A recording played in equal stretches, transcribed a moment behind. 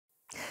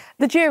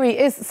The jury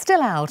is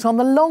still out on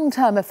the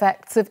long-term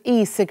effects of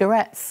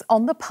e-cigarettes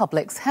on the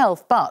public's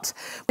health, but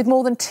with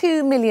more than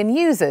 2 million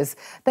users,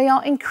 they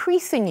are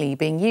increasingly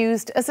being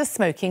used as a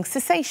smoking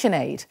cessation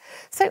aid.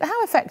 So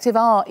how effective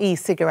are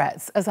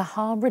e-cigarettes as a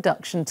harm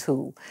reduction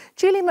tool?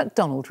 Julie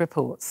MacDonald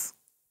reports.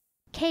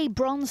 Kay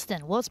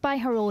Bronston was, by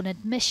her own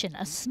admission,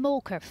 a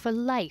smoker for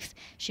life.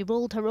 She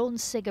rolled her own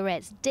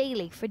cigarettes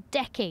daily for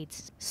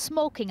decades,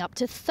 smoking up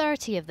to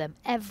 30 of them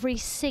every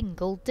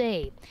single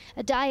day.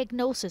 A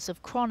diagnosis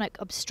of chronic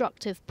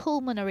obstructive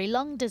pulmonary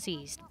lung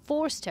disease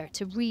forced her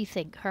to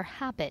rethink her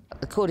habit.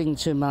 According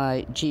to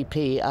my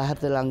GP, I have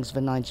the lungs of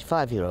a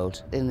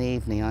 95-year-old. In the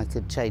evening, I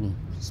could chain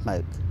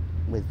smoke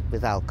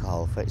with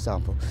alcohol, for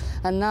example.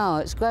 And now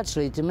it's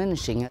gradually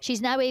diminishing.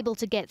 She's now able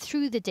to get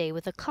through the day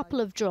with a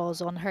couple of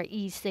draws on her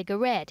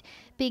e-cigarette.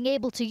 Being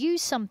able to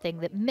use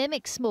something that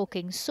mimics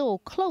smoking so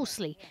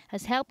closely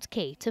has helped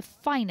Kay to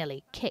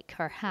finally kick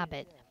her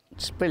habit.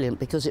 It's brilliant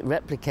because it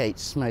replicates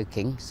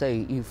smoking, so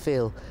you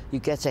feel you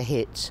get a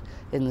hit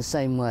in the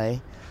same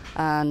way.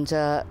 And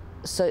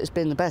so it's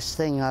been the best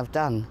thing I've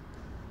done.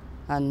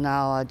 And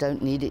now I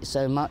don't need it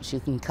so much. You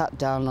can cut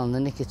down on the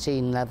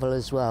nicotine level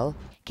as well.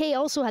 Kay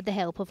also had the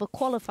help of a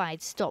qualified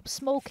stop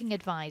smoking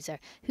advisor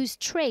who's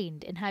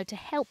trained in how to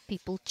help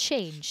people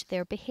change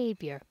their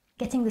behaviour.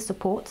 Getting the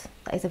support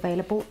that is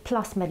available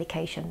plus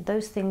medication,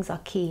 those things are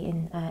key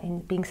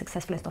in being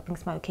successful at stopping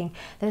smoking.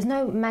 There's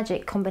no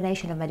magic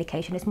combination of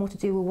medication, it's more to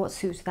do with what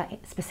suits that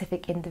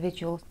specific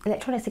individual.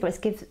 Electronic cigarettes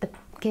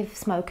give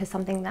smokers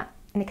something that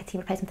nicotine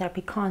replacement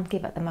therapy can't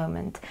give at the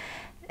moment.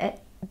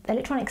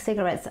 Electronic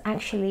cigarettes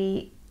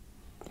actually,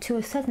 to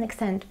a certain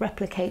extent,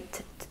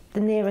 replicate the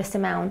nearest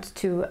amount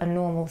to a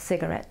normal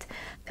cigarette.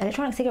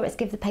 Electronic cigarettes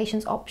give the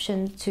patients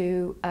option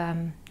to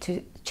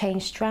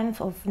change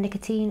strength of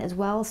nicotine as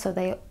well, so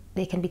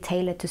they can be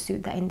tailored to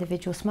suit that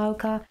individual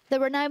smoker.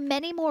 There are now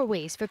many more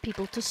ways for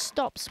people to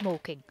stop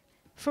smoking.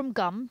 From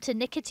gum to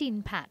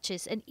nicotine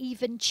patches and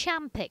even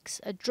Champix,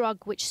 a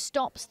drug which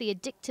stops the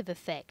addictive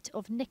effect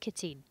of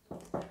nicotine.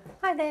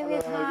 Hi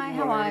David, hi,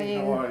 how are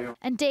you?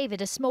 And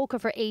David, a smoker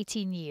for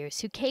 18 years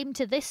who came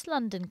to this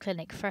London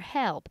clinic for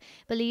help,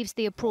 believes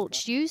the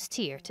approach used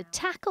here to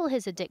tackle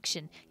his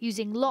addiction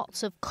using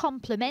lots of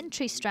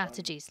complementary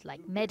strategies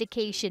like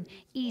medication,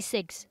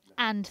 e-cigs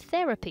and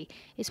therapy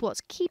is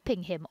what's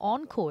keeping him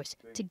on course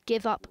to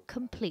give up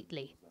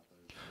completely.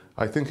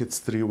 I think it's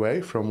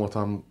three-way from what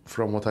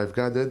I've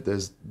gathered.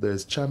 There's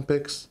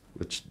Champix,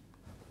 which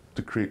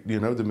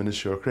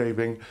diminish your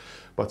craving,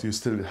 but you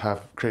still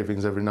have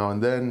cravings every now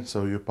and then,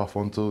 so you puff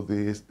into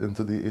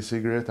the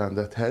e-cigarette and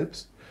that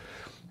helps.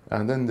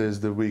 And then there's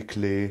the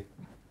weekly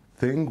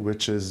thing,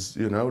 which is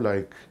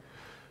like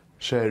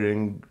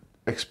sharing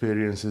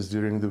experiences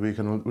during the week,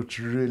 and which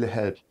really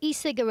help.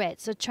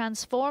 E-cigarettes are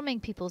transforming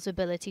people's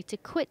ability to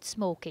quit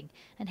smoking,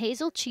 and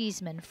Hazel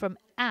Cheeseman from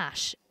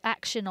ASH,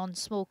 Action on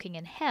Smoking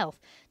and Health,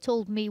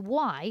 told me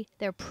why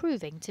they're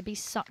proving to be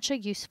such a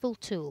useful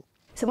tool.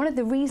 So one of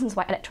the reasons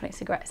why electronic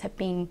cigarettes have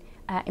been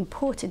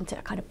important at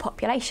a kind of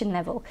population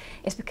level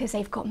is because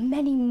they've got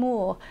many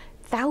more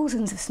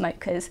thousands of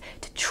smokers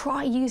to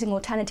try using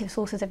alternative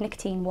sources of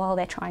nicotine while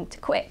they're trying to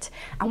quit.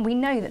 And we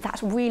know that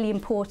that's really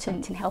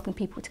important in helping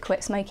people to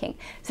quit smoking.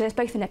 So there's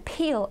both an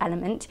appeal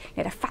element,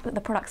 the fact that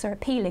the products are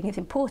appealing is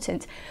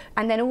important,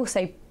 and then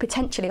also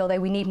potentially, although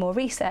we need more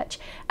research,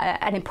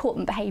 an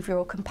important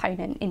behavioural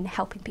component in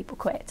helping people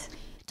quit.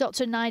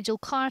 Dr. Nigel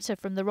Carter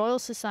from the Royal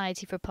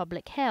Society for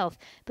Public Health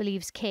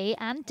believes Kay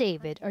and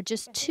David are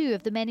just two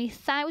of the many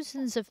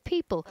thousands of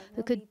people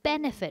who could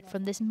benefit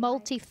from this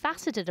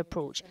multifaceted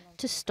approach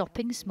to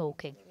stopping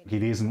smoking.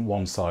 It isn't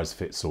one size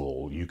fits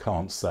all. You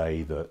can't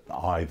say that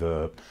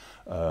either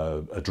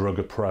a drug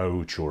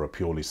approach or a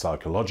purely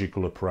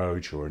psychological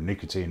approach or a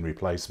nicotine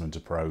replacement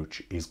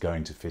approach is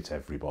going to fit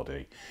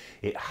everybody.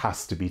 It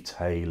has to be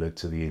tailored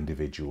to the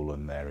individual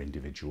and their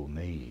individual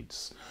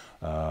needs.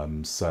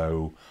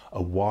 So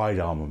a wide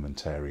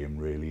armamentarium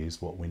really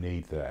is what we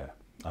need there.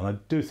 And I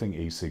do think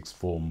e-cigs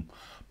form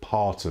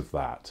part of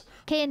that.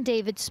 Kay and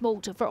David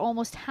smoked for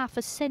almost half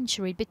a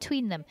century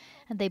between them,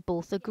 and they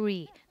both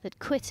agree that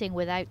quitting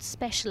without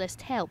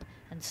specialist help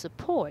and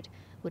support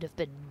would have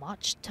been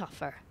much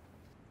tougher.